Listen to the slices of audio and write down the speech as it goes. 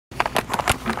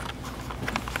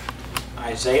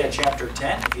Isaiah chapter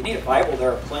 10. If you need a Bible,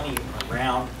 there are plenty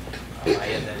around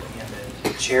in the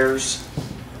chairs.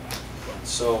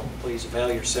 So please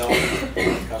avail yourself,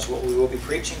 because what we will be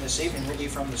preaching this evening will be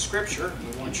from the Scripture.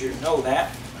 We want you to know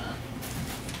that.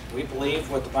 We believe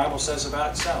what the Bible says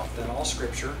about itself, that all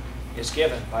Scripture is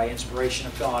given by inspiration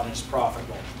of God and is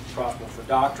profitable. It's profitable for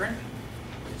doctrine,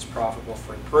 it's profitable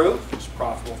for reproof, it's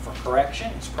profitable for correction,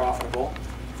 it's profitable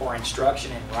for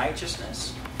instruction in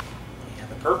righteousness. And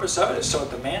the purpose of it is so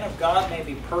that the man of God may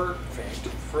be perfect,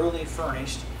 truly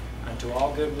furnished unto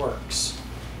all good works.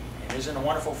 And isn't it a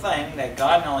wonderful thing that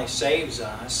God not only saves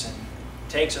us and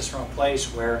takes us from a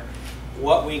place where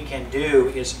what we can do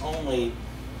is only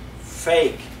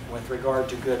fake with regard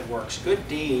to good works. Good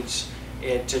deeds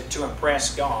to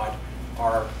impress God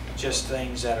are just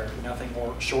things that are nothing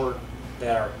short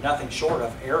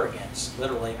of arrogance.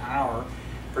 Literally, our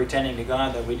pretending to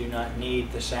God that we do not need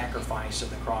the sacrifice of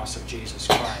the cross of Jesus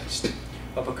Christ.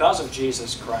 But because of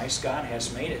Jesus Christ, God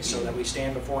has made it so that we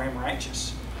stand before Him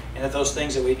righteous. And that those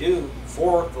things that we do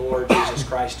for the Lord Jesus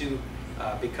Christ do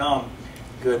become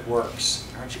good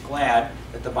works. Aren't you glad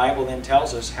that the Bible then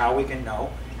tells us how we can know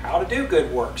how to do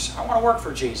good works? I want to work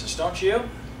for Jesus, don't you?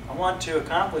 I want to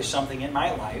accomplish something in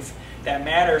my life that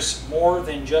matters more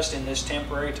than just in this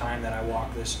temporary time that I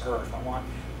walk this earth. I want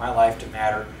my life to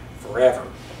matter forever.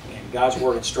 And God's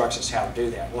Word instructs us how to do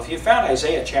that. Well, if you found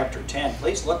Isaiah chapter 10,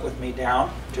 please look with me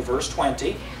down to verse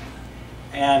 20.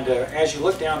 And as you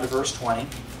look down to verse 20,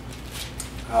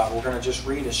 we're going to just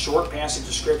read a short passage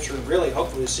of Scripture, and really,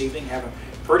 hopefully this evening, have a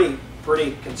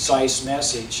pretty concise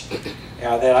message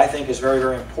that I think is very,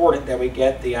 very important that we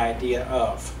get the idea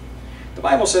of. The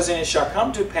Bible says, "And it shall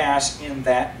come to pass in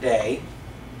that day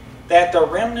that the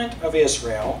remnant of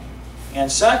Israel, and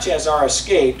such as are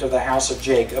escaped of the house of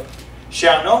Jacob,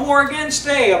 shall no more again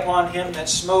stay upon him that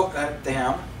smote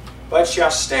them, but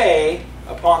shall stay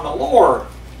upon the Lord,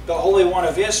 the Holy One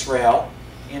of Israel,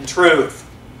 in truth.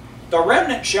 The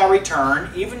remnant shall return,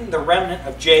 even the remnant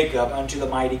of Jacob, unto the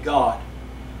mighty God.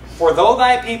 For though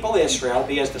thy people Israel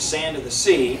be as the sand of the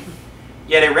sea,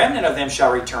 yet a remnant of them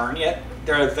shall return, yet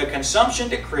the consumption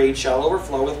decreed shall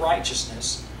overflow with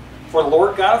righteousness. For the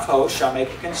Lord God of hosts shall make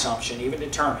a consumption, even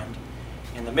determined,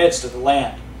 in the midst of the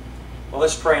land." Well,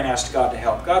 let's pray and ask God to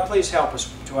help. God, please help us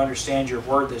to understand your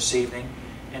Word this evening.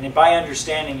 And by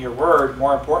understanding your Word,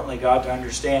 more importantly, God, to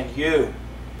understand you.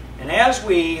 And as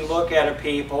we look at a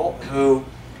people who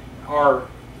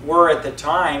were at the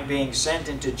time being sent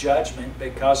into judgment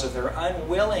because of their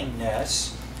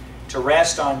unwillingness to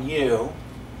rest on you,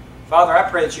 Father, I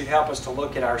pray that you'd help us to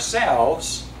look at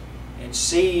ourselves and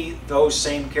see those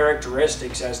same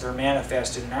characteristics as they're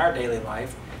manifested in our daily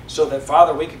life, so that,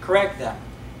 Father, we could correct them,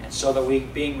 and so that we,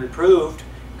 being reproved,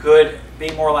 could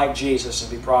be more like Jesus and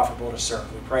be profitable to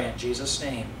serve. We pray in Jesus'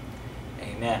 name.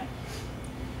 Amen.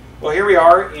 Well, here we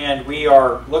are, and we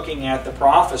are looking at the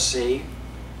prophecy.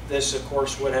 This, of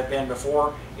course, would have been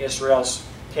before Israel's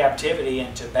captivity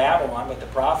into Babylon, but the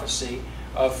prophecy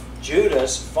of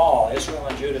Judah's fall, Israel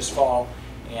and Judah's fall.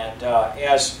 And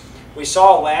as we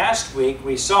saw last week,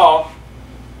 we saw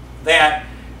that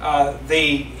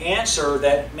the answer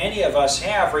that many of us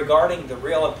have regarding the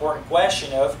real important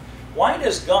question of why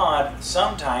does God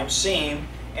sometimes seem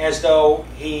as though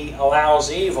He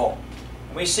allows evil?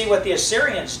 And we see what the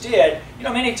Assyrians did. You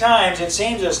know, many times it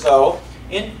seems as though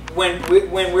when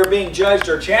we're being judged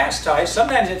or chastised,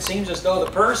 sometimes it seems as though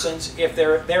the persons, if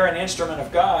they're an instrument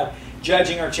of God,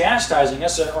 judging or chastising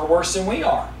us, are worse than we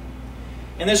are.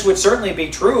 And this would certainly be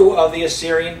true of the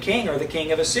Assyrian king, or the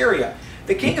king of Assyria.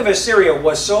 The king of Assyria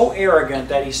was so arrogant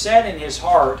that he said in his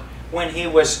heart, when he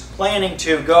was planning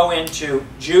to go into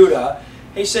Judah,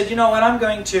 he said, you know what, I'm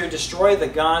going to destroy the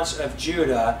gods of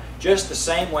Judah just the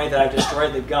same way that I've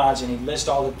destroyed the gods. And he lists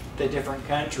all the different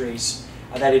countries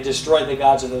that he destroyed the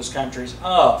gods of those countries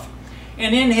of.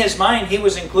 And in his mind, he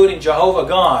was including Jehovah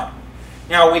God.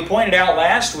 Now, we pointed out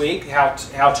last week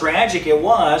how tragic it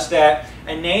was that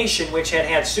a nation which had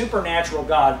had supernatural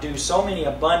God do so many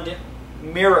abundant,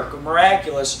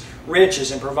 miraculous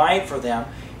riches and provide for them,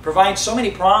 provide so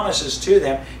many promises to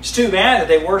them. It's too bad that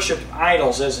they worshipped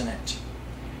idols, isn't it?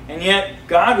 And yet,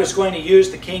 God was going to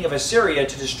use the king of Assyria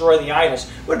to destroy the idols.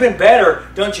 It would have been better,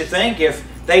 don't you think, if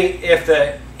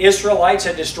the Israelites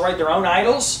had destroyed their own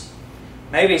idols?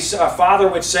 Maybe a father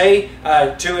would say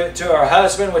to a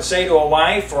husband, would say to a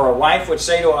wife, or a wife would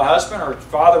say to a husband, or a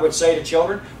father would say to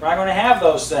children, we're not going to have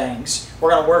those things.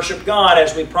 We're going to worship God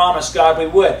as we promised God we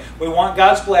would. We want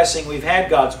God's blessing. We've had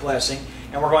God's blessing,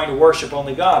 and we're going to worship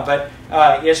only God. But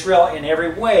Israel in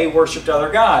every way worshipped other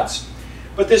gods.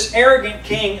 But this arrogant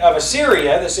king of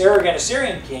Assyria, this arrogant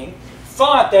Assyrian king,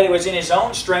 thought that it was in his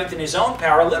own strength and his own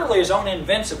power, literally his own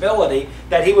invincibility,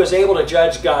 that he was able to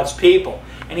judge God's people.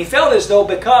 And he felt as though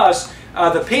because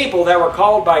the people that were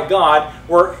called by God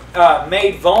were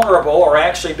made vulnerable or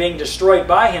actually being destroyed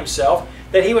by himself,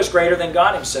 that he was greater than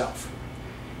God himself.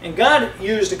 And God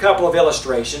used a couple of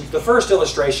illustrations. The first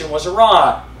illustration was a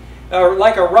rod,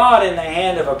 like a rod in the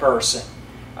hand of a person.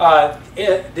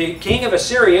 The king of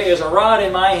Assyria is a rod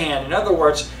in my hand. In other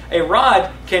words, a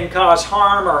rod can cause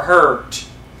harm or hurt,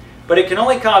 but it can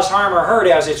only cause harm or hurt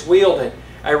as it's wielded.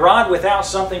 A rod without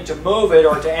something to move it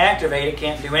or to activate it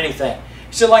can't do anything.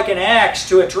 So like an axe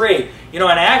to a tree. You know,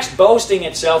 an axe boasting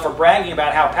itself or bragging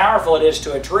about how powerful it is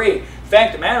to a tree. The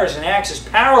fact of the matter is an axe is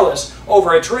powerless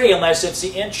over a tree unless it's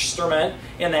the instrument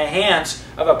in the hands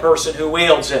of a person who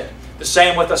wields it. The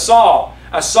same with a saw.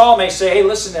 A saw may say, hey,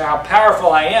 listen to how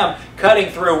powerful I am cutting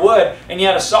through wood, and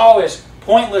yet a saw is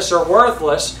pointless or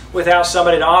worthless without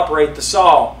somebody to operate the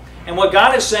saw. And what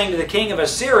God is saying to the king of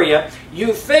Assyria,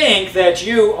 you think that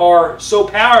you are so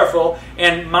powerful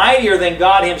and mightier than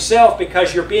God himself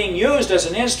because you're being used as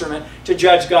an instrument to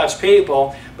judge God's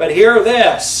people. But hear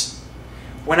this,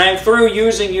 when I'm through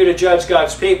using you to judge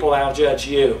God's people, I'll judge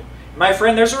you. My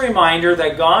friend, there's a reminder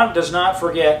that God does not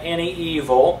forget any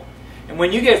evil. And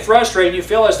when you get frustrated, you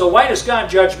feel as though, why does God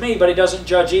judge me, but he doesn't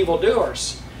judge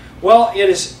evildoers? Well, it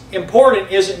is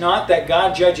important, is it not, that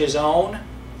God judge his own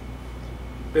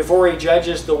before he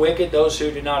judges the wicked, those who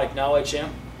do not acknowledge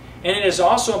him? And it is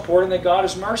also important that God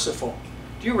is merciful.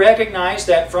 Do you recognize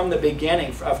that from the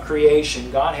beginning of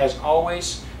creation, God has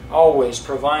always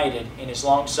provided in his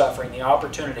long-suffering the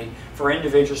opportunity for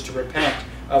individuals to repent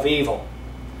of evil,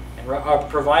 and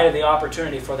provided the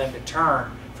opportunity for them to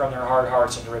turn from their hard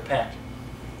hearts and to repent.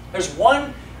 There's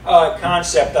one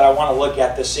concept that I want to look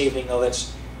at this evening, though,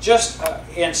 that's just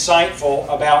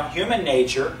insightful about human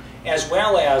nature, as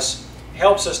well as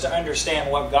helps us to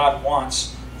understand what God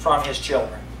wants from his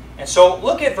children. And so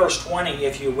look at verse 20,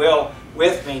 if you will,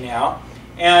 with me now.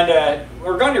 And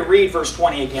we're going to read verse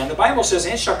 20 again. The Bible says,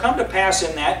 "And it shall come to pass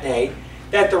in that day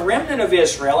that the remnant of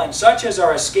Israel, and such as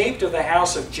are escaped of the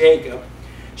house of Jacob,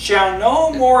 shall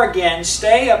no more again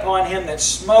stay upon him that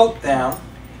smote them,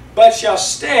 but shall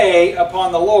stay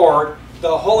upon the Lord,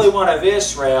 the Holy One of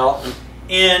Israel,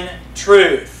 in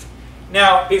truth."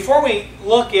 Now, before we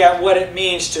look at what it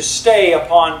means to stay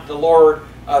upon the Lord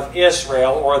of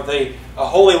Israel, or the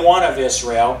Holy One of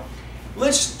Israel,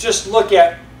 let's just look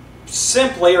at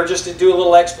simply, or just to do a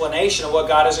little explanation of what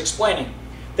God is explaining.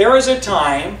 There is a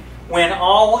time when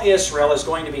all Israel is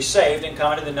going to be saved and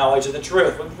come into the knowledge of the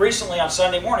truth. We recently on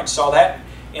Sunday morning saw that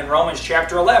in Romans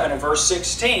chapter 11 and verse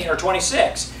 16 or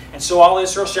 26. And so all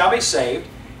Israel shall be saved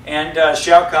and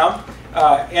shall come.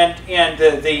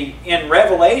 In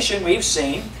Revelation we've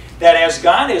seen that as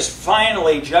God is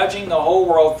finally judging the whole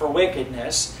world for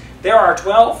wickedness, there are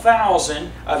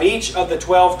 12,000 of each of the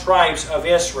 12 tribes of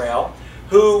Israel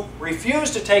who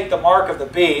refuse to take the mark of the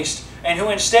beast and who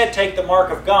instead take the mark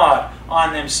of God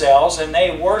on themselves, and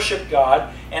they worship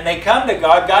God, and they come to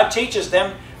God. God teaches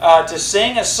them to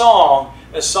sing a song,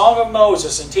 the song of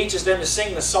Moses, and teaches them to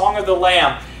sing the song of the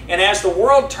Lamb. And as the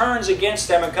world turns against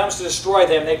them and comes to destroy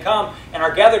them, they come and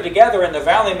are gathered together in the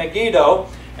valley of Megiddo,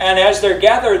 and as they're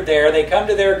gathered there, they come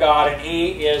to their God, and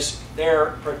He is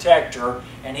their protector,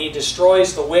 and He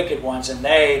destroys the wicked ones, and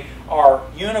they are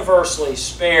universally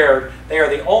spared. They are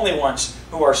the only ones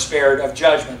who are spared of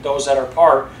judgment, those that are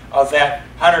part of that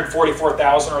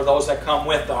 144,000, or those that come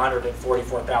with the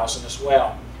 144,000 as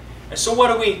well. And so what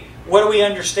do we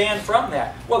understand from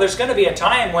that? Well, there's going to be a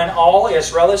time when all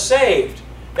Israel is saved.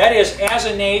 That is, as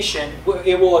a nation,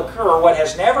 it will occur what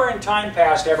has never in time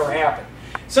past ever happened.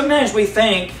 Sometimes we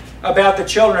think about the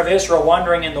children of Israel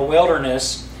wandering in the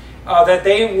wilderness, that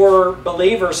they were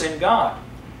believers in God.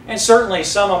 And certainly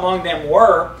some among them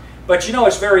were. But you know,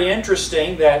 it's very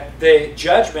interesting that the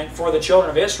judgment for the children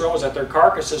of Israel was that their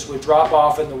carcasses would drop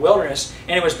off in the wilderness,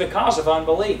 and it was because of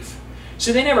unbelief.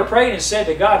 See, they never prayed and said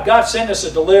to God, God, send us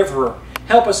a deliverer.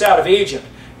 Help us out of Egypt.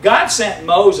 God sent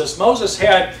Moses. Moses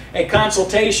had a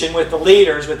consultation with the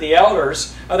leaders, with the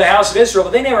elders of the house of Israel,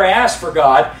 but they never asked for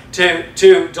God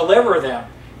to deliver them.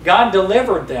 God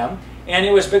delivered them, and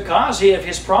it was because of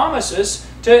His promises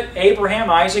to Abraham,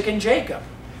 Isaac, and Jacob.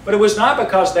 But it was not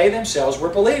because they themselves were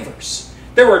believers.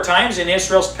 There were times in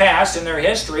Israel's past, in their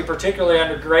history, particularly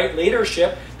under great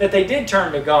leadership, that they did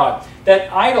turn to God,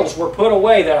 that idols were put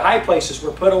away, that high places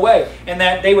were put away, and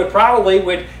that they would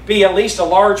be at least a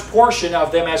large portion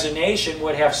of them as a nation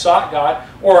would have sought God,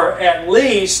 or at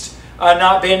least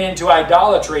not been into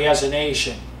idolatry as a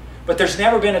nation. But there's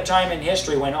never been a time in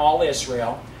history when all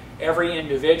Israel every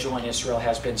individual in Israel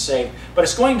has been saved. But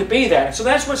it's going to be that. And so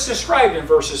that's what's described in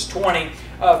verses 20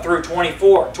 through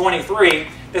 23,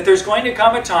 that there's going to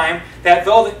come a time that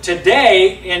though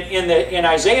today, in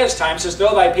Isaiah's time, says,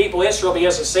 though thy people Israel be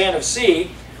as the sand of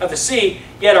the sea,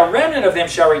 yet a remnant of them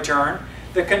shall return.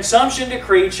 The consumption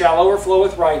decreed shall overflow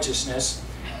with righteousness.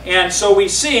 And so we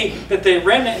see that the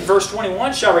remnant in verse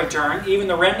 21 shall return, even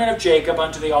the remnant of Jacob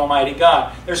unto the Almighty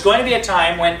God. There's going to be a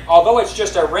time when, although it's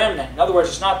just a remnant, in other words,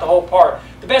 it's not the whole part.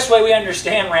 The best way we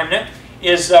understand remnant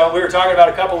is, we were talking about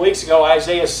a couple of weeks ago,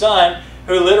 Isaiah's son,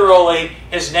 who literally,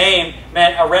 his name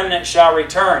meant a remnant shall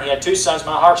return. He had two sons,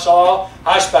 Maharshalal,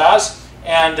 Hashbaz,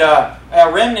 and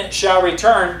a remnant shall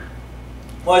return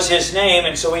was his name,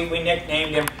 and so we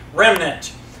nicknamed him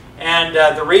Remnant. And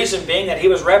the reason being that he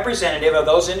was representative of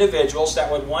those individuals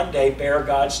that would one day bear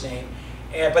God's name.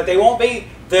 But they won't be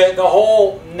the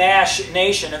whole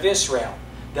nation of Israel.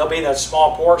 They'll be that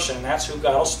small portion, and that's who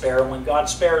God will spare. And when God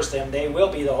spares them, they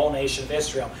will be the whole nation of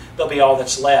Israel. They'll be all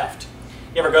that's left.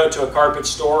 You ever go to a carpet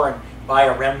store and buy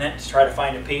a remnant to try to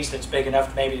find a piece that's big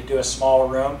enough maybe to do a small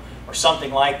room or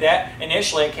something like that?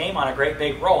 Initially, it came on a great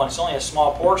big roll, and it's only a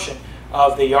small portion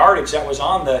of the yardage that was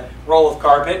on the roll of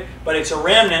carpet, but it's a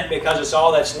remnant because it's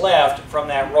all that's left from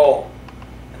that roll.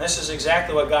 And this is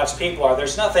exactly what God's people are.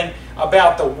 There's nothing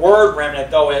about the word remnant,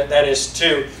 though, that is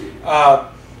to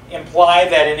imply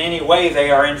that in any way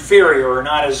they are inferior or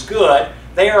not as good.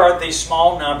 They are the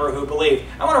small number who believe.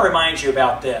 I want to remind you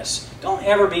about this. Don't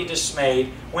ever be dismayed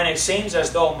when it seems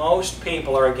as though most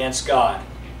people are against God.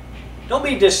 Don't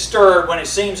be disturbed when it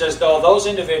seems as though those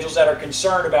individuals that are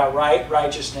concerned about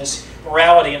righteousness,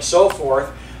 morality, and so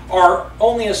forth are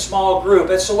only a small group.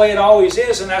 That's the way it always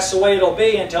is, and that's the way it'll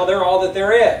be until they're all that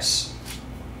there is.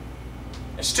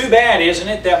 It's too bad, isn't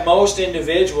it, that most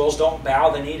individuals don't bow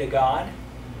the knee to God?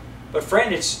 But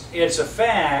friend, it's a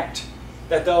fact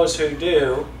that those who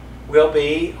do will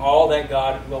be all that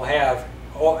God will have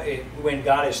when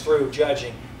God is through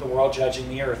judging the world, judging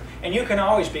the earth. And you can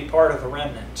always be part of the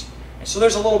remnant. And so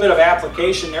there's a little bit of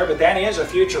application there, but that is a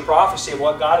future prophecy of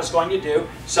what God is going to do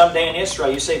someday in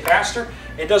Israel. You say, Pastor,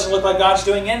 it doesn't look like God's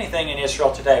doing anything in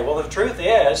Israel today. Well, the truth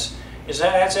is that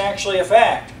that's actually a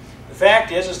fact. The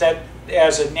fact is that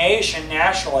as a nation,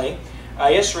 nationally,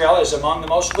 Israel is among the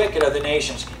most wicked of the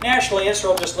nations. Nationally,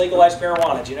 Israel just legalized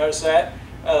marijuana. Did you notice that?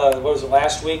 What was it,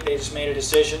 last week? They just made a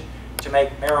decision to make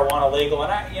marijuana legal.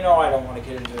 And I don't want to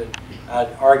get into an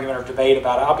argument or debate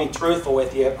about it. I'll be truthful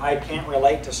with you. I can't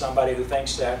relate to somebody who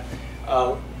thinks that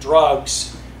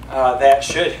drugs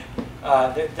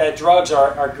that drugs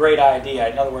are a great idea.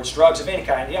 In other words, drugs of any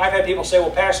kind. I've had people say,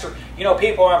 well, Pastor,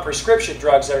 people on prescription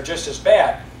drugs that are just as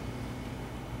bad.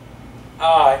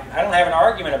 I don't have an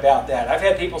argument about that. I've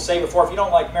had people say before, if you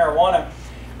don't like marijuana,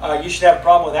 you should have a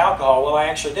problem with alcohol. Well, I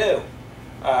actually do.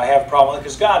 I have a problem with it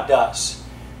because God does.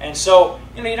 And so,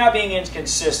 you're not being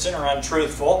inconsistent or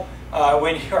untruthful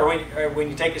when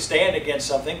you take a stand against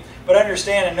something. But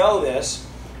understand and know this,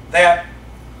 that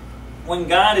when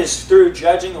God is through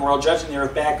judging the world, judging the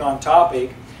earth, back on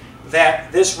topic,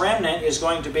 that this remnant is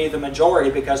going to be the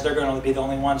majority because they're going to be the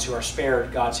only ones who are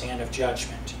spared God's hand of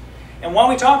judgment. And when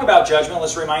we talk about judgment,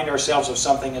 let's remind ourselves of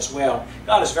something as well.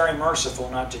 God is very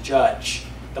merciful not to judge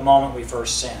the moment we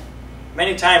first sin.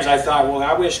 Many times I thought, well,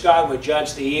 I wish God would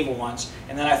judge the evil ones.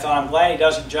 And then I thought, I'm glad He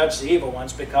doesn't judge the evil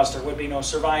ones because there would be no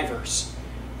survivors.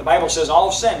 The Bible says all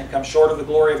have sinned and come short of the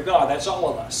glory of God. That's all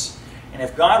of us. And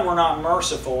if God were not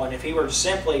merciful, and if He were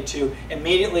simply to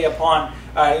immediately upon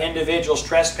individuals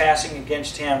trespassing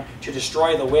against Him to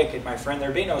destroy the wicked, my friend,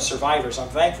 there'd be no survivors. I'm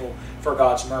thankful for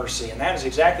God's mercy. And that is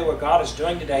exactly what God is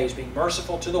doing today. He's being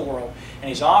merciful to the world. And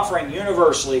He's offering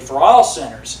universally for all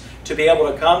sinners to be able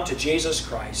to come to Jesus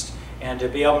Christ and to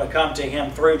be able to come to Him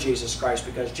through Jesus Christ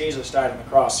because Jesus died on the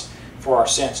cross for our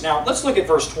sins. Now, let's look at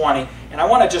verse 20. And I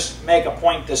want to just make a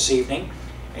point this evening.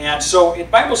 And so the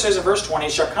Bible says in verse 20,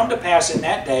 it shall come to pass in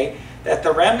that day that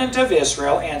the remnant of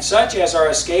Israel and such as are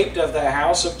escaped of the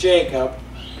house of Jacob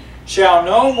shall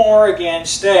no more again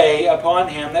stay upon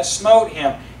him that smote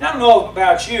him. Now, I don't know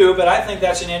about you, but I think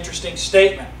that's an interesting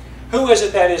statement. Who is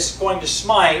it that is going to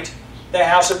smite the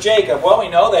house of Jacob? Well, we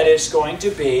know that it's going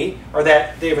to be, or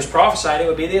that it was prophesied it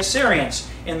would be the Assyrians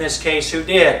in this case who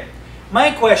did.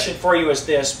 My question for you is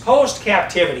this: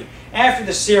 post-captivity, after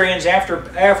the Syrians,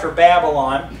 after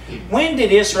Babylon, when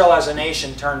did Israel as a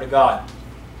nation turn to God?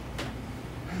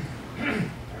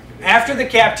 After the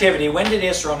captivity, when did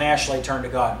Israel nationally turn to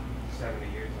God? 70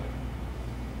 years later.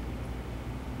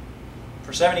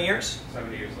 For 70 years?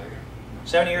 70 years later.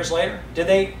 70 years later?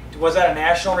 Was that a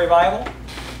national revival?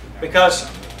 Because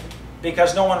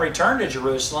no one returned to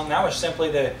Jerusalem. That was simply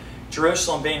the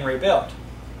Jerusalem being rebuilt.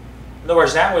 other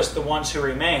words, that was the ones who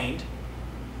remained.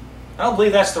 I don't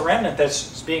believe that's the remnant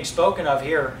that's being spoken of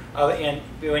here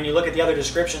when you look at the other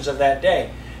descriptions of that day.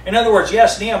 In other words,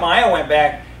 yes, Nehemiah went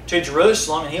back to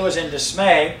Jerusalem and he was in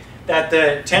dismay that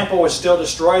the temple was still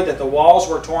destroyed, that the walls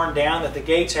were torn down, that the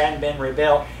gates hadn't been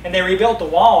rebuilt. And they rebuilt the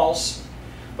walls.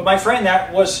 But my friend,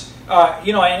 that was,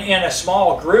 in a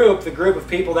small group, the group of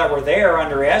people that were there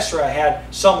under Ezra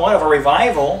had somewhat of a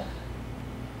revival.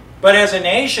 But as a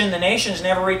nation, the nations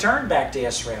never returned back to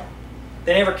Israel.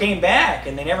 They never came back,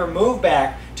 and they never moved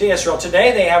back to Israel.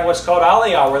 Today they have what's called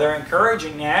Aliyah, where they're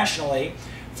encouraging nationally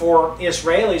for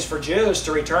Israelis, for Jews,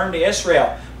 to return to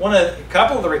Israel. A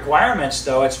couple of the requirements,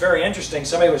 though, it's very interesting.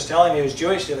 Somebody was telling me who was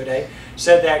Jewish the other day,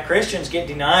 said that Christians get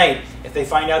denied if they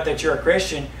find out that you're a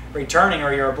Christian returning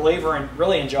or you're a believer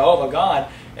in Jehovah God.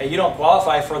 You don't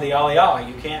qualify for the Aliyah.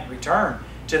 You can't return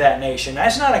to that nation.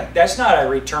 That's not a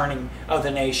returning of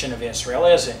the nation of Israel,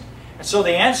 is it? And so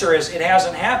the answer is, it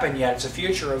hasn't happened yet. It's a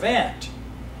future event.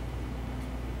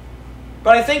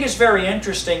 But I think it's very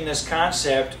interesting, this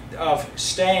concept of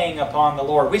staying upon the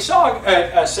Lord. We saw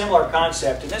a similar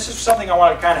concept, and this is something I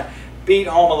want to kind of beat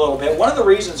home a little bit. One of the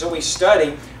reasons that we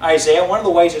study Isaiah, one of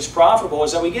the ways it's profitable,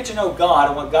 is that we get to know God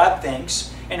and what God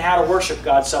thinks and how to worship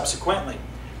God subsequently.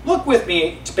 Look with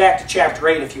me back to chapter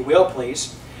 8, if you will,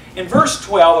 please. In verse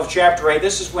 12 of chapter 8,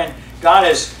 this is when God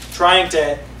is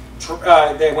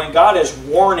when God is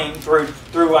warning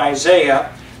through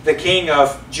Isaiah, the king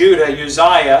of Judah,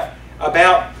 Uzziah,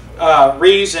 about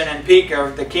Rezin and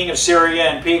Pekah, the king of Syria,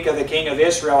 and Pekah, the king of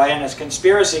Israel, and his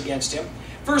conspiracy against him.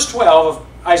 Verse 12 of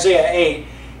Isaiah 8,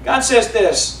 God says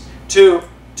this to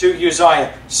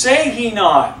Uzziah, "Say he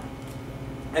not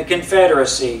a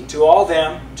confederacy to all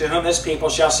them to whom this people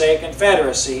shall say a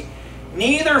confederacy,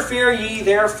 neither fear ye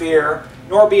their fear,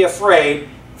 nor be afraid."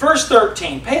 Verse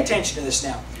 13, pay attention to this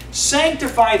now.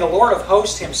 "Sanctify the Lord of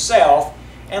hosts himself,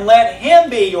 and let him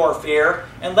be your fear,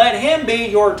 and let him be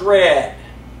your dread."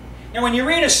 Now when you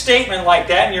read a statement like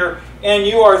that, and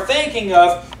you are thinking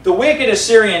of the wicked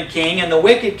Assyrian king and the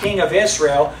wicked king of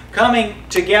Israel coming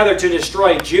together to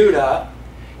destroy Judah,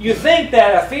 you think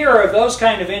that a fear of those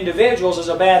kind of individuals is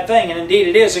a bad thing, and indeed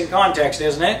it is in context,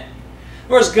 isn't it?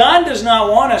 Whereas God does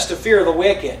not want us to fear the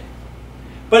wicked.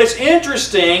 But it's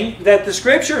interesting that the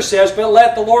Scripture says, "But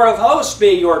let the Lord of hosts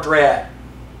be your dread."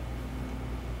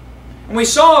 And we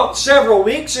saw several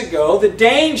weeks ago the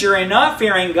danger in not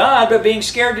fearing God, but being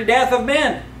scared to death of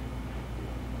men.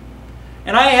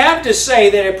 And I have to say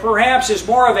that it perhaps is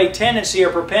more of a tendency or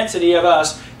propensity of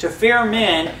us to fear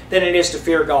men than it is to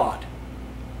fear God.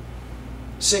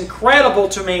 It's incredible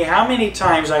to me how many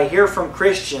times I hear from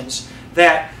Christians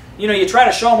that you try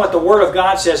to show them what the Word of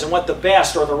God says and what the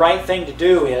best or the right thing to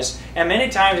do is. And many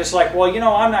times it's like, well,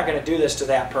 I'm not going to do this to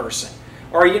that person.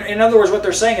 Or in other words, what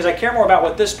they're saying is, I care more about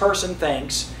what this person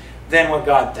thinks than what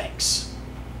God thinks.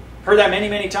 Heard that many,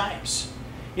 many times.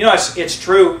 It's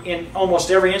true in almost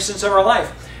every instance of our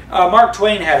life. Mark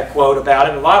Twain had a quote about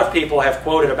it. A lot of people have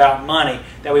quoted about money,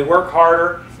 that we work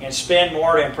harder and spend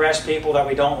more to impress people that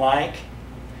we don't like.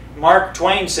 Mark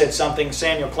Twain said something,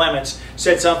 Samuel Clemens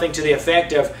said something to the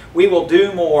effect of, we will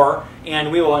do more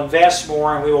and we will invest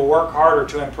more and we will work harder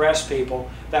to impress people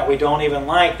that we don't even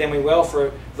like than we will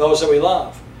for those that we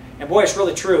love. And boy, it's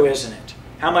really true, isn't it?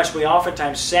 How much we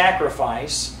oftentimes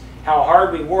sacrifice, how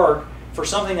hard we work for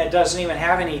something that doesn't even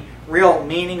have any real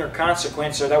meaning or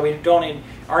consequence, or that we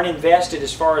aren't invested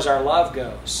as far as our love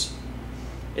goes.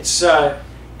 It's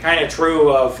kind of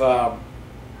true of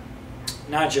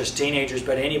not just teenagers,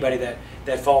 but anybody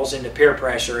that falls into peer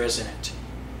pressure, isn't it?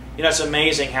 It's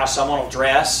amazing how someone will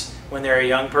dress when they're a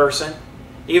young person.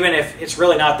 Even if it's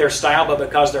really not their style, but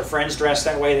because their friends dress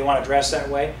that way, they want to dress that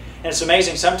way. And it's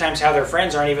amazing sometimes how their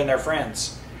friends aren't even their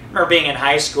friends. I remember being in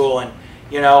high school and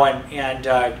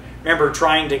remember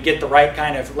trying to get the right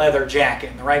kind of leather jacket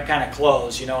and the right kind of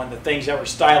clothes, and the things that were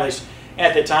stylish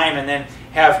at the time, and then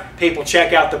have people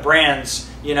check out the brands,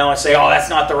 and say, oh, that's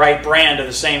not the right brand of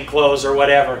the same clothes or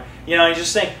whatever. You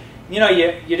just think, you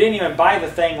didn't even buy the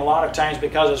thing a lot of times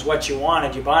because it's what you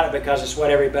wanted. You bought it because it's what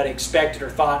everybody expected or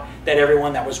thought that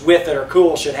everyone that was with it or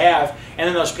cool should have. And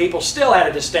then those people still had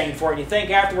a disdain for it. And you think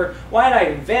afterward, why did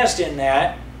I invest in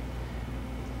that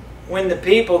when the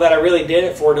people that I really did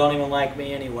it for don't even like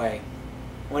me anyway?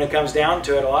 When it comes down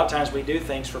to it, a lot of times we do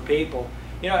things for people.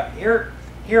 Here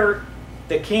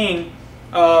the king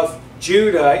of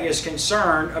Judah is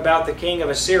concerned about the king of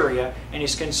Assyria, and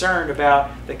he's concerned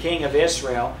about the king of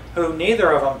Israel, who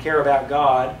neither of them care about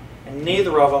God, and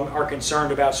neither of them are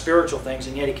concerned about spiritual things,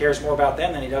 and yet he cares more about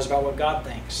them than he does about what God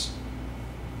thinks.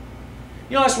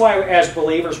 That's why as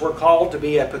believers we're called to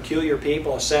be a peculiar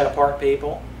people, a set-apart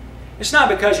people. It's not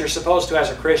because you're supposed to, as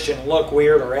a Christian, look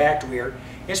weird or act weird.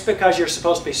 It's because you're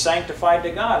supposed to be sanctified to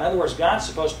God. In other words, God's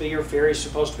supposed to be your fear. He's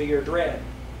supposed to be your dread.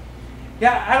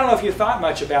 Yeah, I don't know if you thought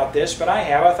much about this, but I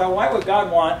have. I thought, why would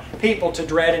God want people to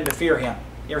dread and to fear Him?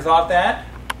 You ever thought that?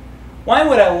 Why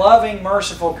would a loving,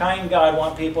 merciful, kind God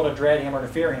want people to dread Him or to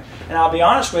fear Him? And I'll be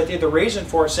honest with you, the reason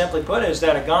for it, simply put, is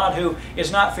that a God who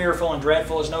is not fearful and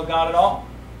dreadful is no God at all.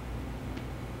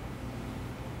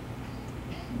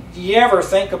 Do you ever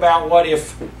think about what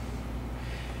if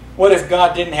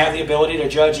God didn't have the ability to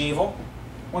judge evil?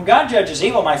 When God judges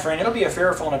evil, my friend, it'll be a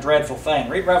fearful and a dreadful thing.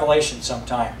 Read Revelation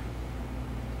sometime.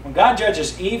 When God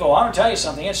judges evil, I'm going to tell you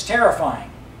something, it's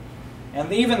terrifying.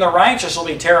 And even the righteous will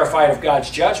be terrified of God's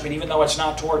judgment, even though it's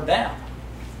not toward them.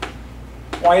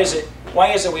 Why is it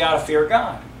we ought to fear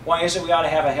God? Why is it we ought to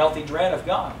have a healthy dread of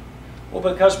God? Well,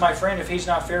 because, my friend, if He's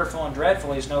not fearful and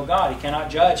dreadful, He's no God. He cannot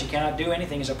judge. He cannot do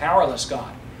anything. He's a powerless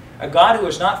God. A God who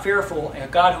is not fearful, a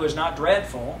God who is not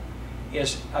dreadful,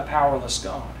 is a powerless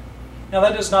God. Now,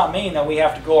 that does not mean that we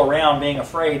have to go around being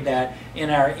afraid that in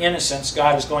our innocence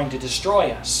God is going to destroy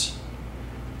us.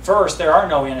 First, there are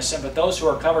no innocent, but those who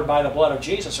are covered by the blood of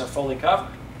Jesus are fully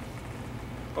covered.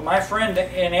 But my friend,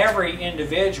 in every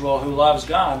individual who loves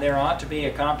God, there ought to be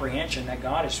a comprehension that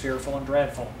God is fearful and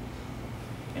dreadful.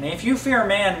 And if you fear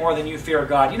man more than you fear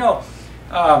God, you know,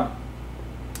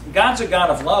 God's a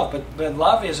God of love, but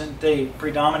love isn't the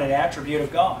predominant attribute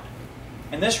of God.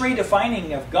 And this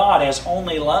redefining of God as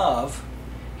only love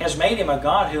has made Him a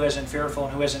God who isn't fearful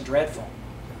and who isn't dreadful.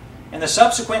 And the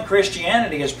subsequent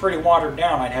Christianity is pretty watered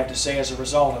down, I'd have to say, as a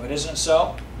result of it. Isn't it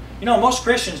so? You know, most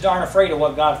Christians aren't afraid of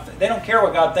what God... They don't care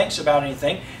what God thinks about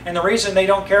anything. And the reason they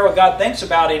don't care what God thinks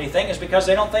about anything is because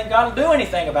they don't think God will do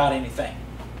anything about anything.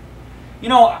 You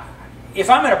know, if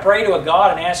I'm going to pray to a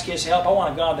God and ask His help, I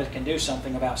want a God that can do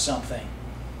something about something.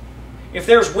 If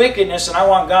there's wickedness and I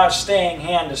want God's staying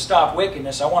hand to stop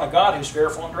wickedness, I want a God who's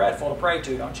fearful and dreadful to pray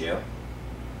to, don't you?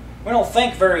 We don't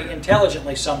think very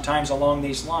intelligently sometimes along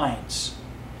these lines.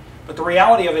 But the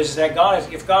reality of it is that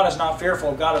if God is not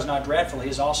fearful, God is not dreadful, He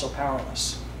is also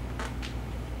powerless.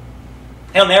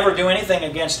 He'll never do anything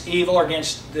against evil or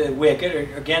against the wicked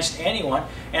or against anyone.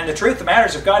 And the truth of the matter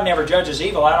is, if God never judges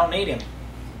evil, I don't need Him.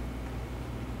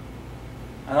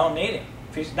 I don't need Him.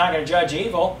 If He's not going to judge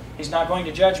evil, He's not going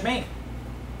to judge me.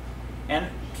 And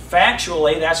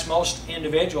factually, that's most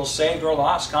individuals' saved or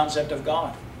lost concept of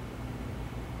God.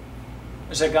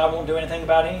 Is that God won't do anything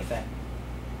about anything.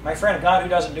 My friend, a God who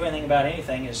doesn't do anything about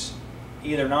anything is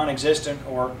either non-existent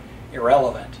or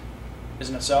irrelevant.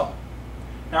 Isn't it so?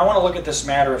 Now I want to look at this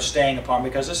matter of staying upon,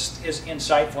 because this is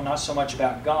insightful not so much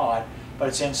about God, but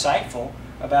it's insightful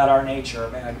about our nature,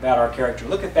 about our character.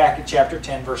 Look back at chapter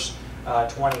 10, verse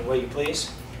 20, will you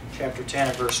please? Chapter 10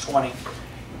 and verse 20.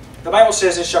 The Bible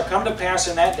says, "It shall come to pass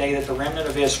in that day that the remnant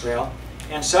of Israel,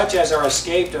 and such as are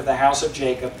escaped of the house of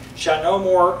Jacob, shall no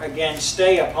more again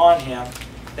stay upon him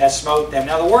that smote them."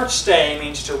 Now the word stay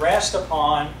means to rest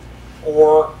upon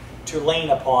or to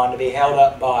lean upon, to be held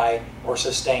up by or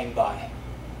sustained by.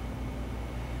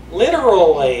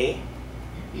 Literally,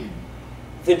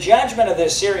 the judgment of the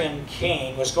Assyrian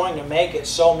king was going to make it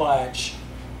so much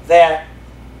that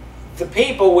the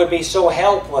people would be so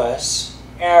helpless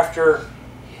after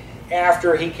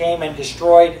he came and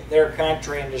destroyed their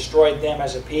country and destroyed them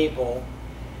as a people,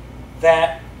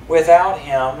 that without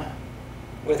him,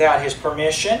 without his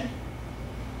permission,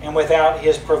 and without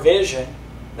his provision,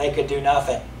 they could do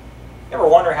nothing. You ever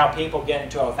wonder how people get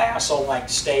into a vassal-like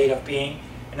state of being?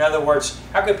 In other words,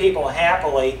 how could people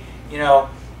happily,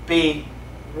 be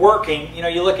working?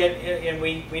 You look at, and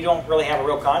we don't really have a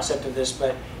real concept of this,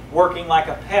 but working like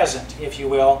a peasant, if you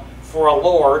will, for a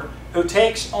lord who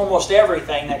takes almost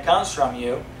everything that comes from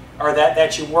you, or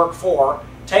that you work for,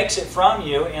 takes it from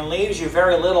you and leaves you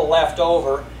very little left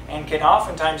over, and can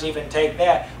oftentimes even take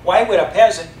that. Why would a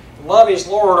peasant love his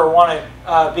lord or want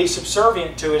to be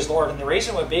subservient to his lord? And the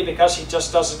reason would be because he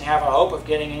just doesn't have a hope of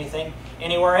getting anything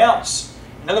anywhere else.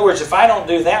 In other words, if I don't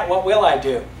do that, what will I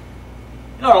do?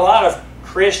 A lot of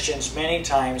Christians many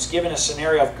times, given a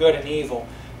scenario of good and evil,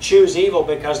 choose evil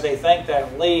because they think that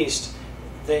at least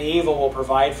the evil will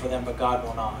provide for them, but God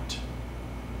will not.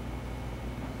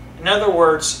 In other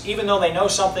words, even though they know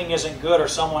something isn't good or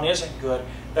someone isn't good,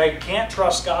 they can't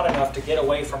trust God enough to get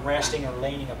away from resting or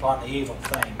leaning upon the evil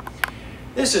thing.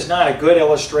 This is not a good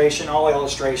illustration. All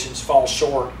illustrations fall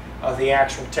short of the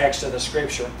actual text of the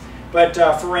Scripture. But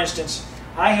for instance,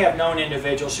 I have known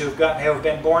individuals who have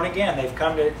been born again. They've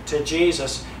come to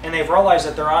Jesus, and they've realized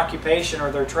that their occupation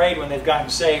or their trade when they've gotten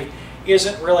saved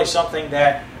isn't really something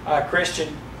that a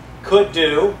Christian could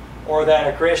do or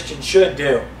that a Christian should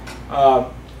do.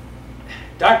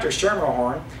 Dr.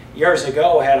 Schermerhorn years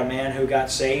ago had a man who got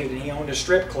saved and he owned a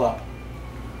strip club.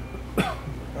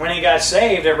 When he got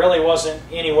saved, there really wasn't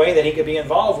any way that he could be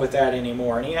involved with that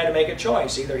anymore, and he had to make a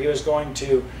choice. Either he was going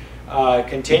to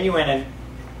continue in a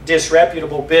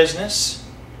disreputable business,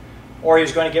 or he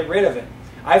was going to get rid of it.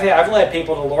 I've led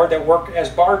people to the Lord that work as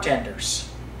bartenders,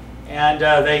 and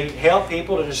they help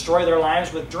people to destroy their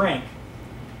lives with drink.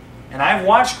 And I've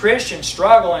watched Christians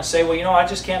struggle and say, well, you know, I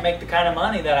just can't make the kind of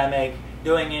money that I make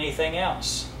doing anything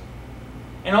else.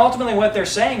 And ultimately what they're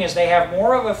saying is they have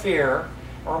more of a fear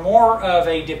or more of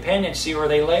a dependency, or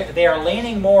they are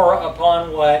leaning more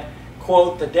upon what,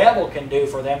 quote, the devil can do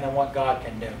for them than what God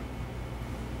can do.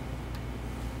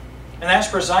 And that's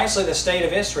precisely the state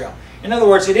of Israel. In other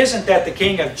words, it isn't that the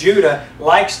king of Judah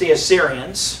likes the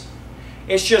Assyrians.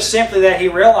 It's just simply that he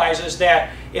realizes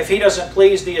that if he doesn't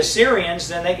please the Assyrians,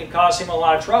 then they can cause him a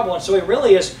lot of trouble. And so he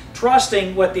really is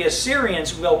trusting what the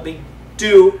Assyrians will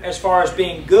do as far as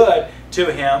being good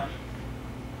to him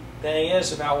than he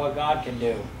is about what God can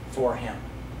do for him.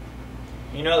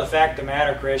 You know, the fact of the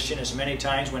matter, Christian, is many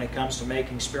times when it comes to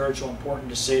making spiritual important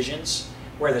decisions,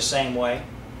 we're the same way.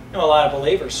 You know, a lot of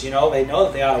believers, they know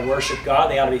that they ought to worship God,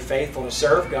 they ought to be faithful to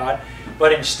serve God,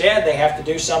 but instead they have to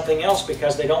do something else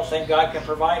because they don't think God can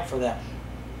provide for them.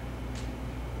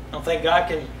 They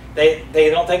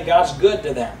don't think God's good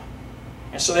to them.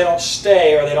 And so they don't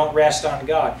stay or they don't rest on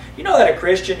God. You know that a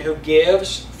Christian who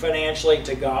gives financially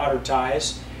to God or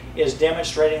tithes is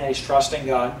demonstrating that he's trusting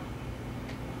God?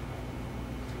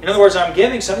 In other words, I'm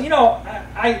giving something.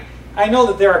 I know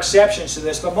that there are exceptions to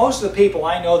this, but most of the people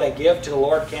I know that give to the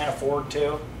Lord can't afford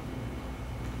to.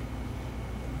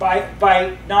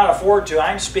 By not afford to,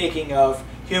 I'm speaking of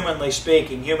humanly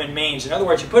speaking, human means. In other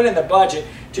words, you put in the budget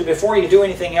before you do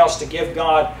anything else to give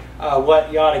God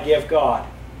what you ought to give God.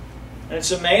 And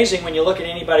it's amazing when you look at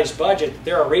anybody's budget,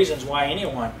 there are reasons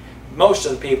why most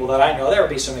of the people that I know, there will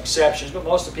be some exceptions, but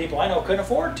most of the people I know couldn't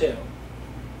afford to.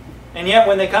 And yet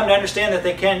when they come to understand that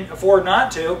they can afford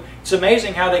not to, it's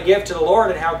amazing how they give to the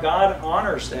Lord and how God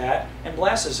honors that and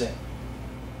blesses it.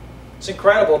 It's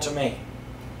incredible to me.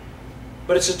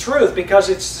 But it's the truth because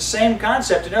it's the same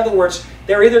concept. In other words,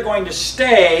 they're either going to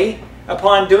stay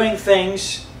upon doing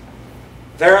things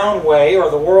their own way or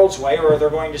the world's way, or they're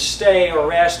going to stay or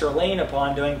rest or lean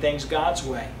upon doing things God's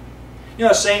way. You know,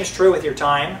 the same is true with your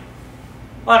time.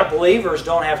 A lot of believers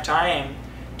don't have time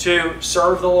to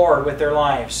serve the Lord with their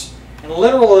lives. And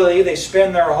literally, they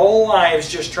spend their whole lives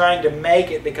just trying to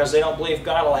make it because they don't believe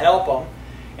God will help them.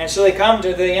 And so they come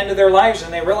to the end of their lives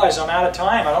and they realize, I'm out of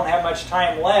time. I don't have much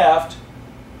time left.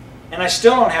 And I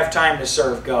still don't have time to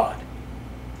serve God.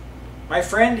 My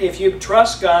friend, if you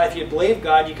trust God, if you believe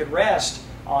God, you could rest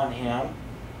on Him.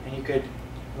 And you could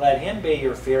let Him be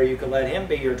your fear. You could let Him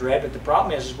be your dread. But the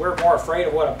problem is we're more afraid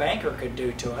of what a banker could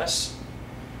do to us.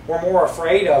 We're more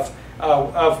afraid of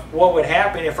what would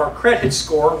happen if our credit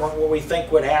score weren't what we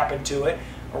think would happen to it,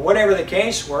 or whatever the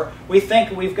case were. We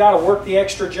think we've got to work the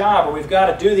extra job, or we've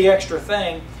got to do the extra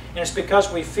thing, and it's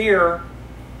because we fear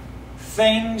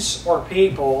things or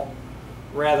people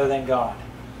rather than God.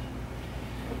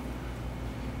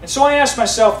 And so I ask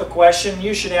myself the question,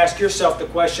 you should ask yourself the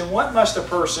question, what must a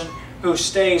person who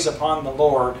stays upon the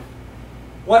Lord,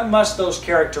 what must those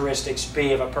characteristics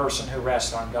be of a person who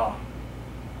rests on God?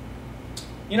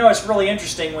 You know, it's really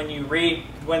interesting when you read,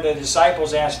 when the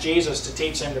disciples asked Jesus to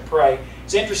teach them to pray.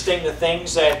 It's interesting the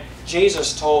things that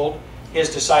Jesus told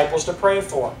His disciples to pray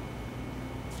for.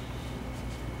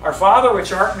 Our Father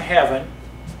which art in heaven,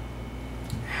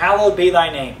 hallowed be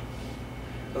Thy name.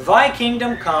 Thy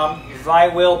kingdom come, Thy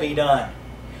will be done.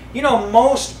 You know,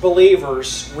 most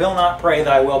believers will not pray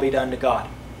Thy will be done to God.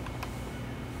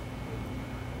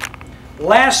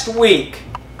 Last week,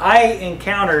 I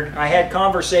had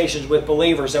conversations with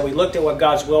believers that we looked at what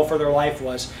God's will for their life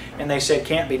was, and they said,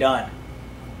 can't be done.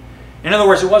 In other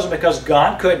words, it wasn't because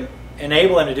God couldn't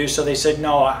enable them to do so. They said,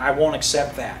 no, I won't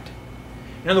accept that.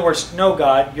 In other words, no,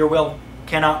 God, your will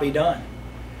cannot be done.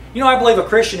 You know, I believe a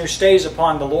Christian who stays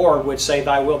upon the Lord would say,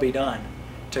 Thy will be done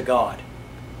to God.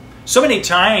 So many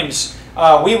times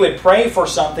we would pray for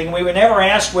something. We would never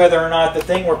ask whether or not the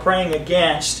thing we're praying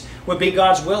against would be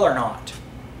God's will or not.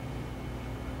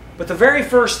 But the very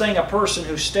first thing a person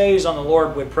who stays on the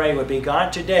Lord would pray would be,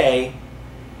 God, today,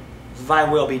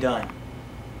 Thy will be done.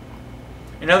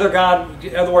 In other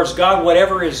words, God,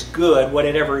 whatever is good,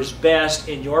 whatever is best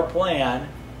in your plan,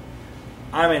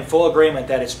 I'm in full agreement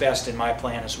that it's best in my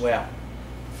plan as well.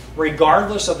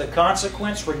 Regardless of the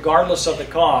consequence, regardless of the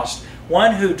cost,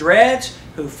 one who dreads,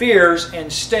 who fears,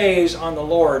 and stays on the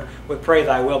Lord would pray,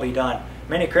 Thy will be done.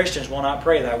 Many Christians will not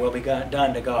pray Thy will be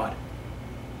done to God.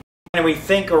 When we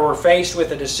think or we're faced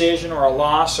with a decision or a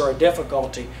loss or a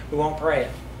difficulty, we won't pray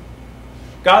it.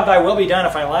 God, thy will be done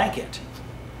if I like it,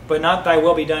 but not thy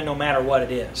will be done no matter what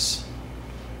it is.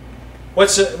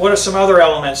 What are some other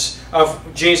elements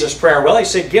of Jesus' prayer? Well, he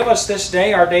said, give us this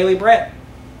day our daily bread.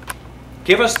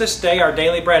 Give us this day our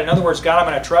daily bread. In other words, God, I'm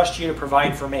going to trust you to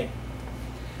provide for me.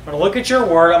 I'm going to look at your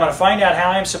word. I'm going to find out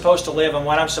how I'm supposed to live and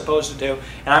what I'm supposed to do,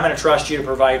 and I'm going to trust you to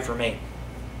provide for me.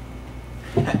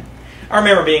 I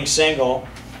remember being single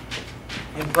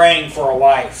and praying for a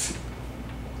wife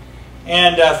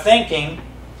and thinking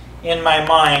in my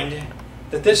mind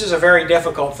that this is a very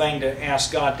difficult thing to ask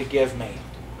God to give me.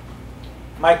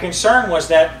 My concern was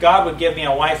that God would give me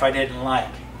a wife I didn't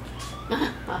like.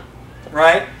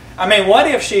 Right? I mean, what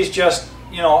if she's just,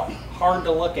 hard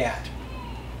to look at?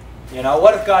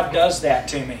 What if God does that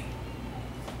to me?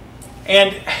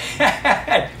 And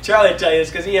Charlie will tell you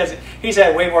this because he's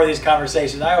had way more of these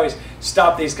conversations. I always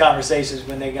stop these conversations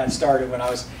when they got started when I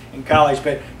was in college.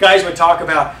 But guys would talk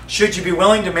about, should you be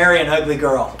willing to marry an ugly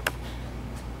girl?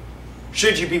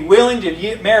 Should you be willing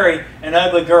to marry an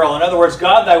ugly girl? In other words,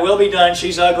 God, thy will be done.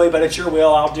 She's ugly, but it's your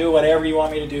will. I'll do whatever you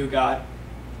want me to do, God.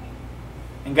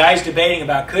 And guys debating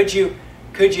about, could you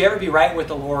ever be right with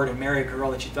the Lord and marry a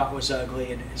girl that you thought was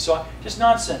ugly? And so, just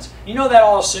nonsense. You know that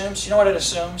all assumes? You know what it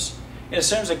assumes? It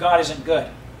assumes that God isn't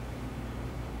good.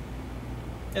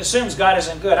 It assumes God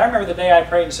isn't good. I remember the day I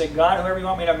prayed and said, God, whoever you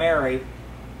want me to marry,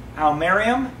 I'll marry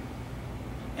him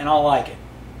and I'll like it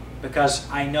because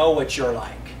I know what you're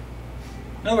like.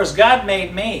 In other words, God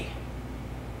made me.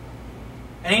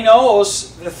 And He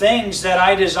knows the things that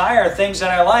I desire, things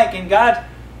that I like, and God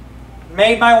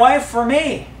made my wife for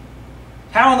me.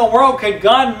 How in the world could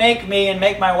God make me and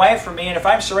make my wife for me, and if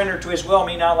I'm surrendered to His will,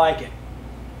 me not like it?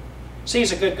 See,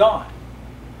 He's a good God.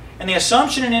 And the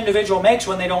assumption an individual makes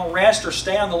when they don't rest or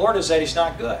stay on the Lord is that He's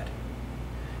not good.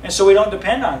 And so we don't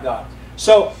depend on God.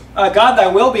 So, God, thy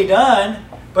will be done,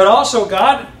 but also,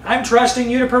 God, I'm trusting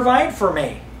you to provide for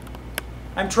me.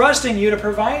 I'm trusting you to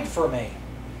provide for me.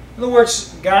 In other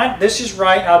words, God, this is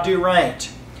right, I'll do right.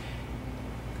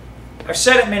 I've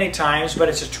said it many times, but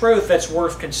it's a truth that's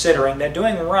worth considering, that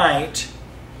doing right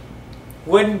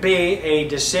wouldn't be a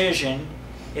decision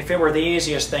if it were the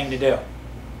easiest thing to do.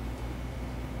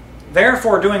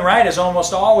 Therefore, doing right is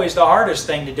almost always the hardest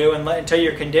thing to do until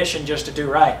you're conditioned just to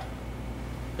do right.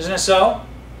 Isn't it so?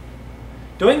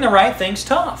 Doing the right thing's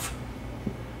tough.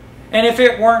 And if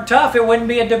it weren't tough, it wouldn't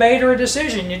be a debate or a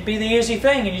decision. It'd be the easy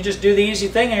thing, and you just do the easy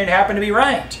thing, and it'd happen to be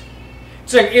right.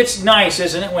 So it's nice,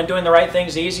 isn't it, when doing the right thing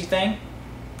is the easy thing?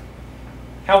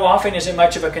 How often is it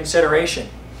much of a consideration?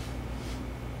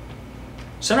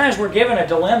 Sometimes we're given a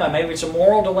dilemma. Maybe it's a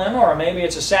moral dilemma, or maybe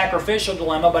it's a sacrificial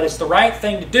dilemma, but it's the right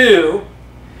thing to do,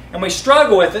 and we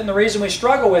struggle with it, and the reason we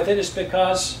struggle with it is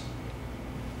because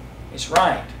it's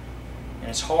right, and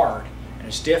it's hard, and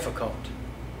it's difficult.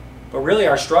 But really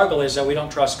our struggle is that we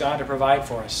don't trust God to provide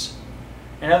for us.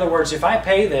 In other words, if I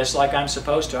pay this like I'm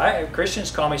supposed to,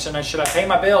 Christians call me sometimes, should I pay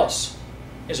my bills?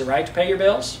 Is it right to pay your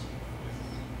bills?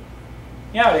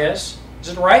 Yeah, it is. Is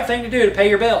it the right thing to do to pay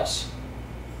your bills?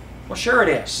 Well, sure it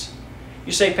is.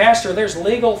 You say, Pastor, there's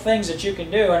legal things that you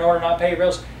can do in order not to pay your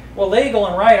bills. Well, legal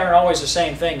and right aren't always the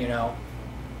same thing, you know.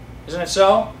 Isn't it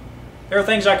so? There are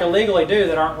things I can legally do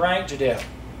that aren't right to do.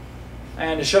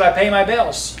 And should I pay my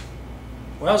bills?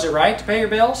 Well, is it right to pay your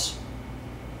bills?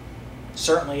 It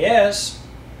certainly is.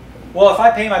 Well, if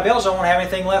I pay my bills, I won't have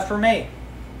anything left for me.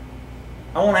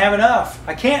 I won't have enough.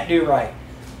 I can't do right.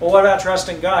 Well, what about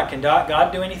trusting God? Can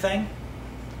God do anything?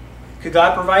 Could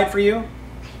God provide for you?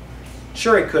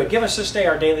 Sure He could. Give us this day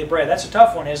our daily bread. That's a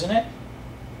tough one, isn't it?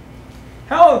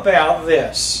 How about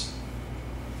this?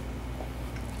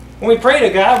 When we pray to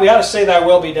God, we ought to say, thy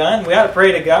will be done. We ought to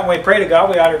pray to God. When we pray to God,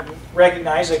 we ought to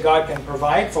recognize that God can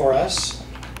provide for us.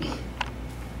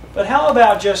 But how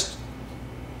about just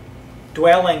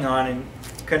dwelling on and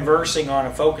conversing on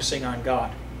and focusing on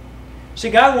God? See,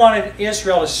 God wanted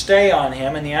Israel to stay on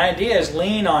Him, and the idea is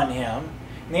lean on Him.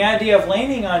 And the idea of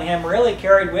leaning on Him really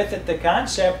carried with it the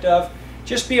concept of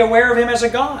just be aware of Him as a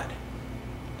God.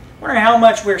 I wonder how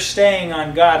much we're staying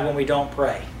on God when we don't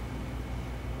pray.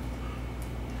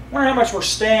 I wonder how much we're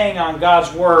staying on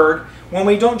God's Word when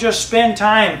we don't just spend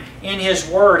time in His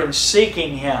Word and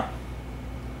seeking Him.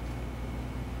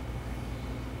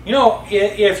 You know,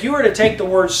 if you were to take the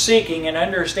word seeking and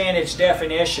understand its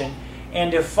definition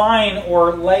and define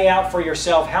or lay out for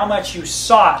yourself how much you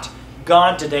sought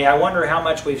God today, I wonder how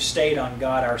much we've stayed on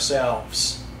God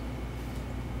ourselves.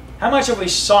 How much have we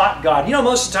sought God? You know,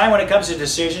 most of the time when it comes to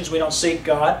decisions, we don't seek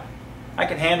God. I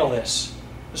can handle this.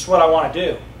 This is what I want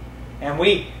to do. And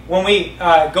when we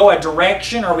go a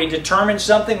direction or we determine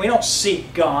something, we don't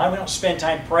seek God. We don't spend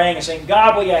time praying and saying,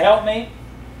 God, will you help me?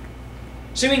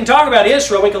 See, we can talk about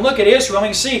Israel. We can look at Israel and we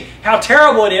can see how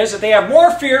terrible it is that they have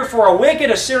more fear for a wicked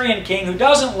Assyrian king who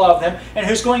doesn't love them and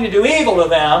who's going to do evil to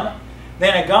them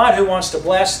than a God who wants to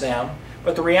bless them.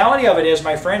 But the reality of it is,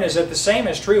 my friend, is that the same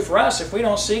is true for us if we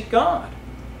don't seek God.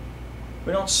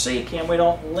 We don't seek Him, we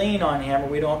don't lean on Him, or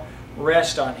we don't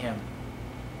rest on Him.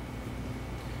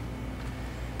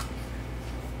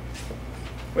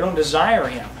 We don't desire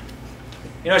Him.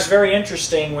 You know, it's very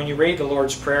interesting when you read the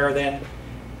Lord's Prayer, then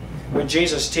when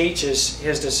Jesus teaches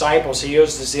His disciples, He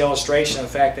uses the illustration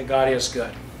of the fact that God is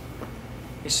good.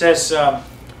 He says,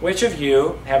 which of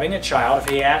you, having a child, if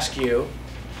he asks you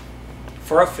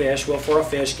for a fish, will for a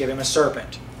fish give him a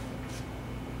serpent?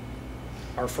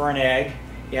 Or for an egg,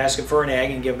 you ask him for an egg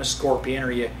and give him a scorpion,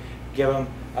 or you give him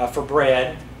for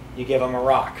bread, you give him a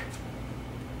rock.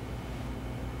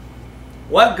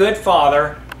 What good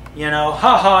father,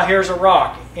 here's a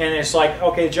rock. And it's like,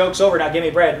 okay, the joke's over, now give me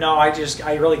bread. No,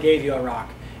 I really gave you a rock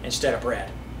instead of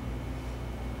bread.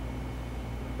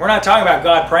 We're not talking about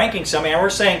God pranking somebody. We're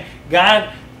saying,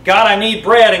 God, I need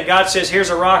bread, and God says, here's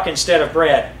a rock instead of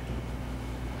bread.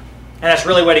 And that's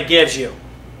really what He gives you.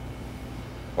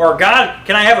 Or, God,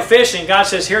 can I have a fish? And God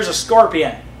says, here's a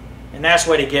scorpion. And that's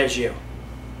what He gives you.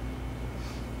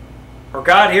 Or,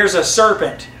 God, here's a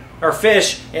serpent. Or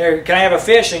fish. Can I have a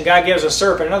fish? And God gives a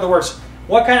serpent. In other words,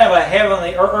 what kind of a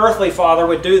heavenly or earthly father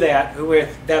would do that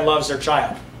that loves their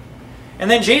child? And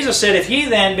then Jesus said, if ye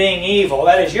then being evil,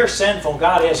 that is, you're sinful,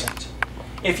 God isn't.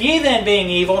 If ye then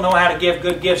being evil know how to give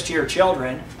good gifts to your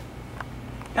children,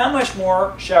 how much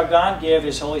more shall God give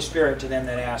His Holy Spirit to them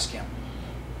that ask Him?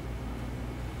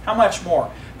 How much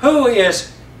more? Who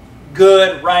is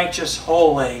good, righteous,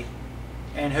 holy,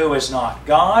 and who is not?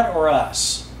 God or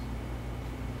us?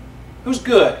 Who's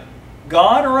good?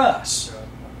 God or us?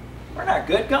 We're not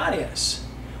good. God is.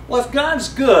 Well, if God's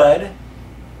good,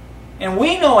 and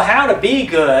we know how to be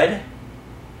good,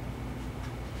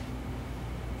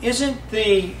 isn't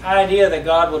the idea that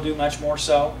God will do much more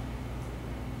so?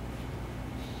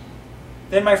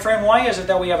 Then, my friend, why is it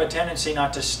that we have a tendency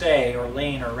not to stay or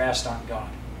lean or rest on God?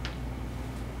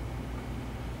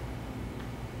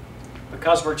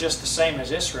 Because we're just the same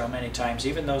as Israel many times,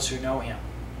 even those who know Him.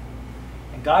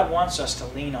 And God wants us to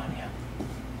lean on Him.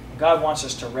 God wants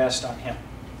us to rest on Him.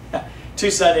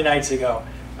 2 Sunday nights ago,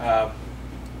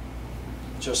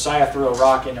 Josiah threw a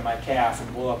rock into my calf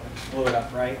and blew it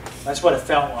up, right? That's what it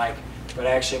felt like. But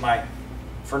actually,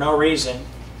 for no reason,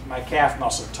 my calf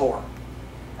muscle tore.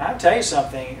 I'll tell you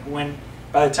something,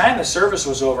 by the time the service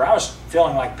was over, I was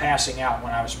feeling like passing out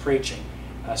when I was preaching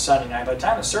Sunday night. By the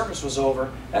time the service was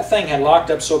over, that thing had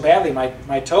locked up so badly,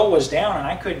 my toe was down and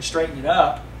I couldn't straighten it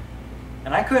up.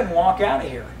 And I couldn't walk out of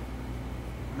here.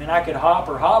 I mean, I could hop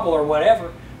or hobble or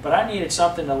whatever, but I needed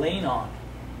something to lean on.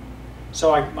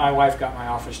 So my wife got my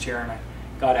office chair and I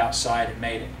got outside and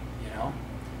made it,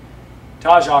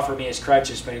 Taj offered me his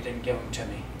crutches, but he didn't give them to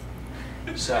me.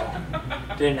 So,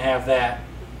 didn't have that.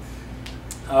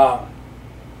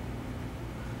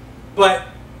 But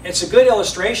it's a good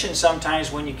illustration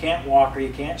sometimes when you can't walk or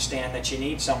you can't stand that you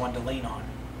need someone to lean on.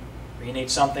 Or you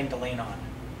need something to lean on.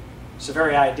 It's the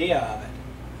very idea of it.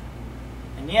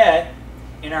 And yet,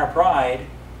 in our pride,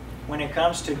 when it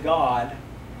comes to God,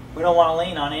 we don't want to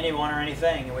lean on anyone or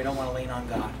anything, and we don't want to lean on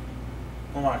God.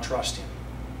 We want to trust Him.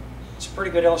 It's a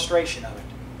pretty good illustration of it.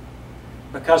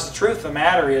 Because the truth of the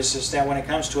matter is that when it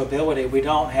comes to ability, we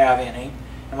don't have any.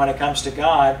 And when it comes to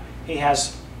God, He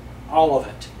has all of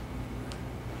it.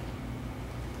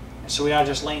 And so we ought to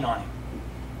just lean on Him.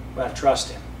 We ought to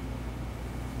trust Him.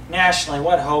 Nationally,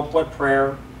 what hope, what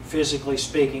prayer, physically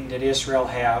speaking, did Israel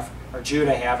have, or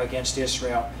Judah have, against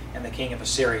Israel and the king of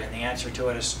Assyria? And the answer to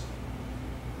it is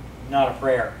not a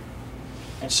prayer.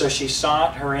 And so she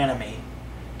sought her enemy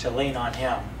to lean on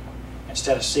him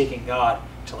instead of seeking God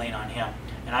to lean on Him.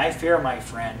 And I fear, my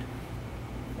friend,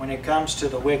 when it comes to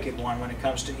the wicked one, when it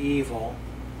comes to evil,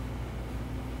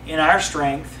 in our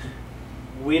strength,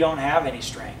 we don't have any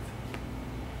strength.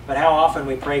 But how often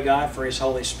we pray God for His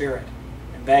Holy Spirit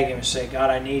and beg Him and say, God,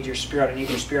 I need Your Spirit. I need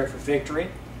Your Spirit for victory.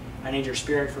 I need Your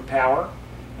Spirit for power.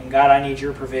 And God, I need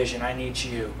Your provision. I need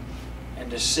You.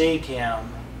 And to seek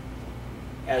Him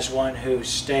as one who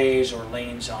stays or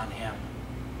leans on Him.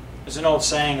 There's an old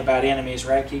saying about enemies,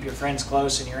 right? Keep your friends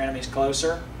close and your enemies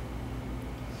closer.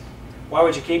 Why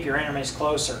would you keep your enemies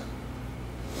closer?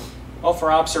 Well,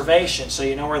 for observation, so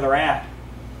you know where they're at.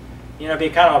 It'd be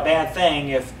kind of a bad thing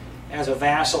if, as a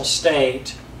vassal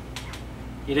state,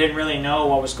 you didn't really know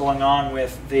what was going on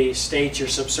with the state you're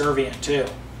subservient to.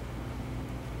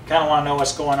 kind of want to know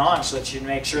what's going on so that you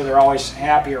make sure they're always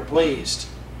happy or pleased.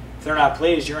 If they're not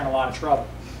pleased, you're in a lot of trouble.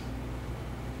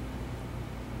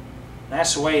 And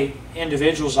that's the way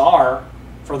individuals are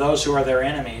for those who are their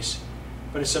enemies.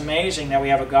 But it's amazing that we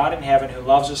have a God in heaven who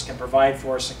loves us, can provide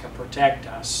for us, and can protect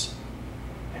us,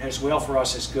 and whose will for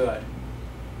us is good.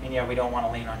 And yet we don't want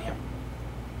to lean on Him.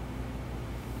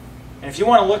 And if you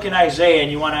want to look in Isaiah and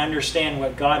you want to understand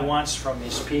what God wants from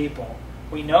His people,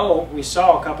 we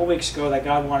saw a couple weeks ago that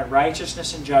God wanted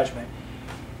righteousness and judgment.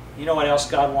 You know what else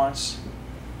God wants?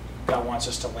 God wants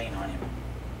us to lean on Him.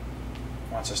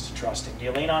 He wants us to trust Him. Do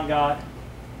you lean on God?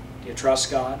 Do you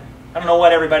trust God? I don't know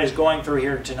what everybody's going through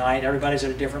here tonight. Everybody's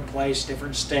at a different place,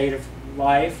 different state of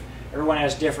life. Everyone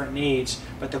has different needs.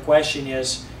 But the question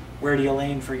is, where do you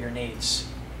lean for your needs,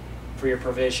 for your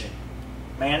provision?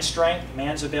 Man's strength,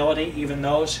 man's ability, even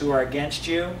those who are against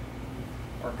you,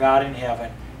 or God in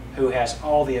heaven, who has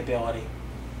all the ability,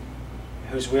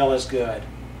 whose will is good,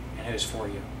 and who's for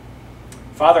you.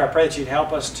 Father, I pray that You'd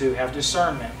help us to have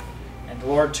discernment, and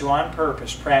Lord, to on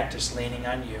purpose practice leaning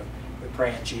on You. We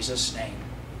pray in Jesus' name.